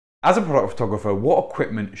As a product photographer, what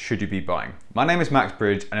equipment should you be buying? My name is Max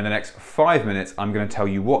Bridge, and in the next 5 minutes, I'm going to tell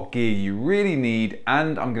you what gear you really need,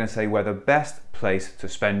 and I'm going to say where the best place to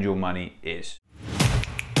spend your money is.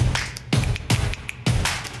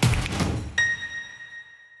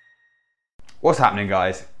 What's happening,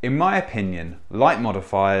 guys? In my opinion, light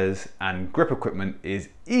modifiers and grip equipment is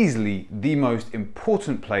easily the most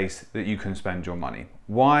important place that you can spend your money.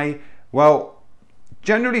 Why? Well,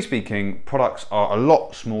 generally speaking, products are a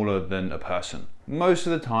lot smaller than a person. Most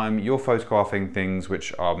of the time, you're photographing things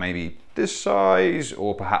which are maybe this size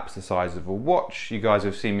or perhaps the size of a watch. You guys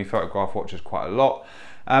have seen me photograph watches quite a lot.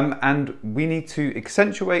 And we need to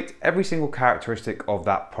accentuate every single characteristic of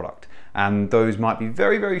that product. And those might be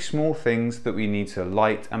very, very small things that we need to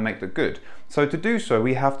light and make look good. So to do so,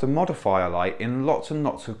 we have to modify a light in lots and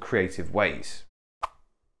lots of creative ways.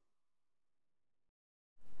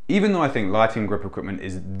 Even though I think lighting and grip equipment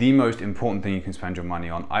is the most important thing you can spend your money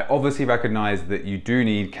on, I obviously recognize that you do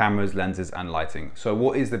need cameras, lenses, and lighting. So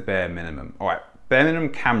what is the bare minimum? All right, bare minimum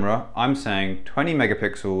camera, I'm saying 20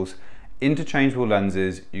 megapixels, interchangeable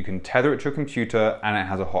lenses, you can tether it to a computer, and it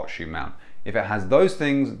has a hot shoe mount. If it has those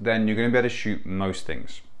things, then you're going to be able to shoot most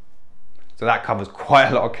things. So that covers quite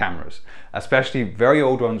a lot of cameras, especially very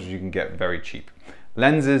old ones which you can get very cheap.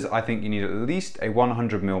 Lenses, I think you need at least a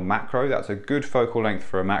 100mm macro. That's a good focal length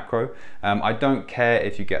for a macro. I don't care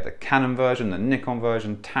if you get the Canon version, the Nikon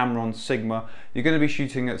version, Tamron, Sigma. You're going to be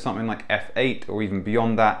shooting at something like f8 or even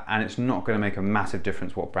beyond that, and it's not going to make a massive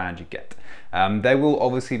difference what brand you get. There will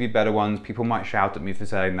obviously be better ones. People might shout at me for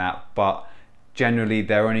saying that, but generally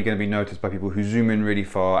they're only going to be noticed by people who zoom in really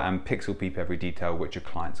far and pixel peep every detail, which your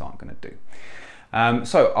clients aren't going to do.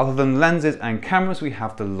 So other than lenses and cameras, we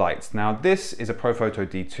have the lights. Now this is a Profoto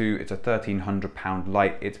D2, it's a £1,300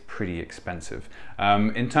 light, it's pretty expensive.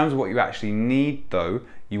 In terms of what you actually need though,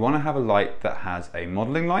 you want to have a light that has a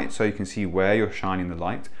modeling light so you can see where you're shining the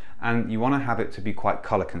light, and you want to have it to be quite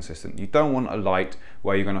color consistent. You don't want a light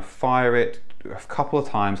where you're going to fire it a couple of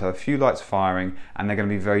times, have a few lights firing, and they're going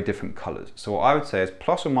to be very different colors. So what I would say is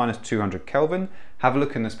plus or minus 200 Kelvin, have a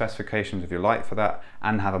look in the specifications of your light for that,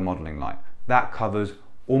 and have a modeling light. That covers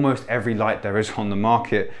almost every light there is on the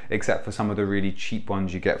market, except for some of the really cheap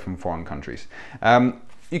ones you get from foreign countries.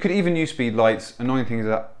 You could even use speed lights. Annoying thing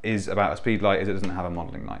is about a speed light is it doesn't have a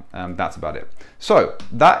modeling light. That's about it. So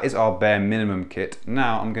that is our bare minimum kit.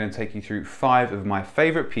 Now I'm going to take you through 5 of my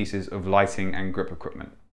favorite pieces of lighting and grip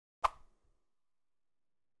equipment.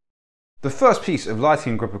 The first piece of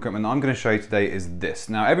lighting and grip equipment that I'm going to show you today is this.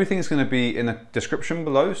 Now everything is going to be in the description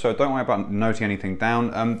below, so don't worry about noting anything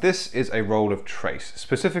down. This is a roll of trace.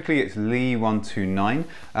 Specifically it's Lee 129,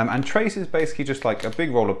 and trace is basically just like a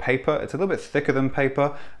big roll of paper. It's a little bit thicker than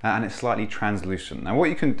paper, and it's slightly translucent. Now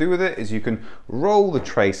what you can do with it is you can roll the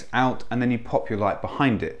trace out and then you pop your light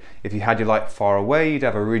behind it. If you had your light far away, you'd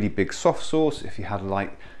have a really big soft source. If you had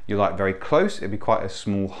your light very close, it'd be quite a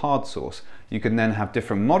small hard source. You can then have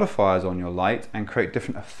different modifiers on your light and create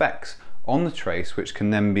different effects on the trace, which can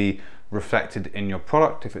then be reflected in your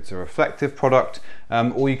product if it's a reflective product,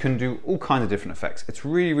 or you can do all kinds of different effects. It's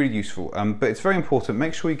really, really useful, but it's very important.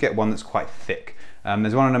 Make sure you get one that's quite thick.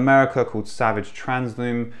 There's one in America called Savage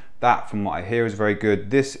Translume. That, from what I hear, is very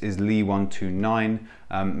good. This is Lee 129.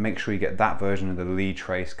 Make sure you get that version of the Lee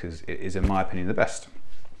trace because it is, in my opinion, the best.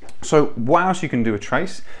 So what else you can do with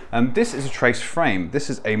trace? This is a trace frame.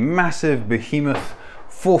 This is a massive behemoth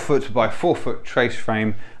 4 foot by 4 foot trace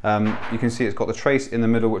frame. You can see it's got the trace in the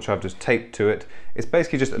middle, which I've just taped to it. It's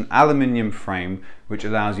basically just an aluminium frame, which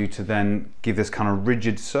allows you to then give this kind of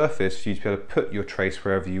rigid surface for you to be able to put your trace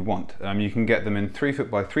wherever you want. You can get them in 3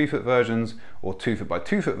 foot by 3 foot versions or 2 foot by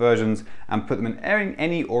 2 foot versions and put them in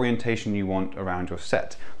any orientation you want around your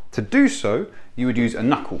set. To do so, you would use a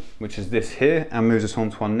knuckle, which is this here, and moves us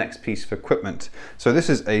on to our next piece of equipment. So this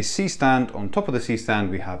is a C-stand. On top of the C-stand,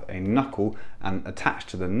 we have a knuckle, and attached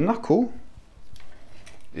to the knuckle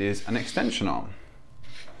is an extension arm.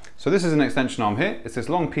 So this is an extension arm here. It's this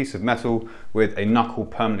long piece of metal with a knuckle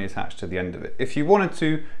permanently attached to the end of it. If you wanted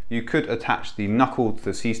to, you could attach the knuckle to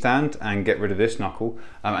the C-stand and get rid of this knuckle,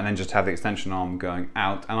 and then just have the extension arm going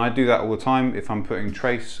out. And I do that all the time. If I'm putting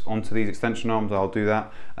trace onto these extension arms, I'll do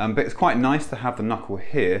that. But it's quite nice to have the knuckle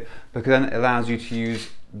here because then it allows you to use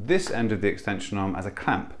this end of the extension arm as a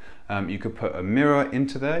clamp. You could put a mirror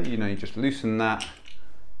into there. You just loosen that,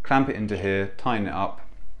 clamp it into here, tighten it up,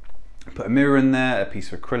 put a mirror in there, a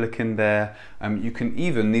piece of acrylic in there. You can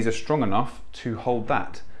even, these are strong enough to hold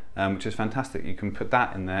that, which is fantastic. You can put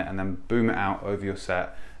that in there and then boom it out over your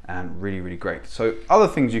set, and really, really great. So other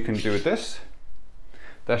things you can do with this,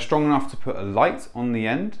 they're strong enough to put a light on the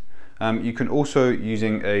end. You can also,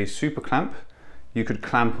 using a super clamp, you could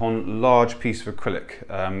clamp on large piece of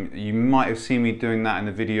acrylic. You might have seen me doing that in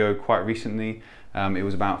a video quite recently. It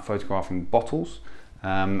was about photographing bottles.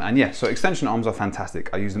 And yeah, so extension arms are fantastic.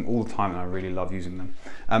 I use them all the time and I really love using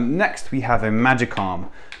them. Next we have a magic arm.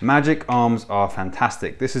 Magic arms are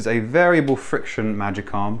fantastic. This is a variable friction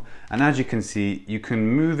magic arm, and as you can see, you can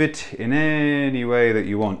move it in any way that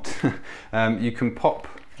you want. You can pop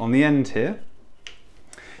on the end here.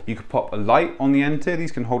 You could pop a light on the end here.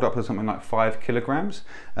 These can hold up to something like 5 kilograms.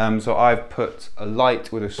 So I've put a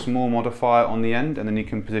light with a small modifier on the end, and then you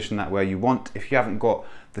can position that where you want. If you haven't got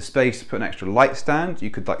the space to put an extra light stand, you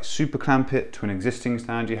could like super clamp it to an existing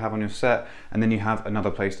stand you have on your set, and then you have another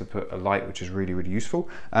place to put a light, which is really, really useful.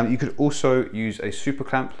 You could also use a super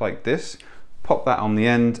clamp like this, pop that on the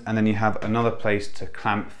end, and then you have another place to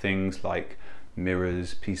clamp things like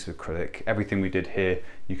mirrors, piece of acrylic, everything we did here,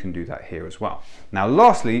 you can do that here as well. Now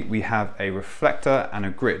lastly, we have a reflector and a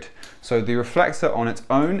grid. So the reflector on its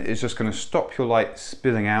own is just going to stop your light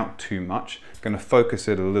spilling out too much, going to focus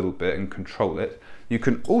it a little bit and control it. You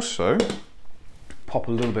can also pop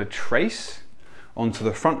a little bit of trace onto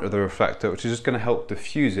the front of the reflector, which is just going to help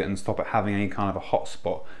diffuse it and stop it having any kind of a hot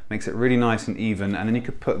spot. Makes it really nice and even, and then you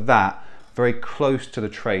could put that very close to the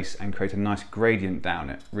trace and create a nice gradient down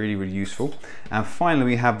it. Really, really useful. And finally,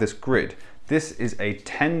 we have this grid. This is a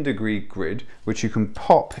 10-degree grid, which you can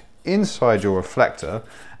pop inside your reflector,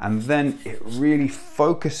 and then it really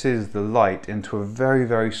focuses the light into a very,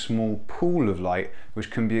 very small pool of light,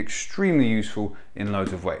 which can be extremely useful in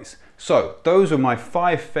loads of ways. So those are my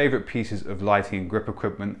 5 favorite pieces of lighting and grip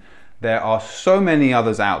equipment. There are so many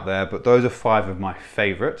others out there, but those are 5 of my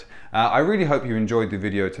favorite. I really hope you enjoyed the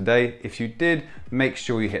video today. If you did, make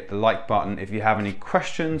sure you hit the like button. If you have any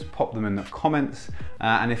questions, pop them in the comments.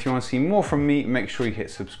 And if you want to see more from me, make sure you hit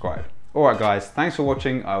subscribe. All right, guys, thanks for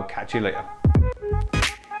watching. I'll catch you later.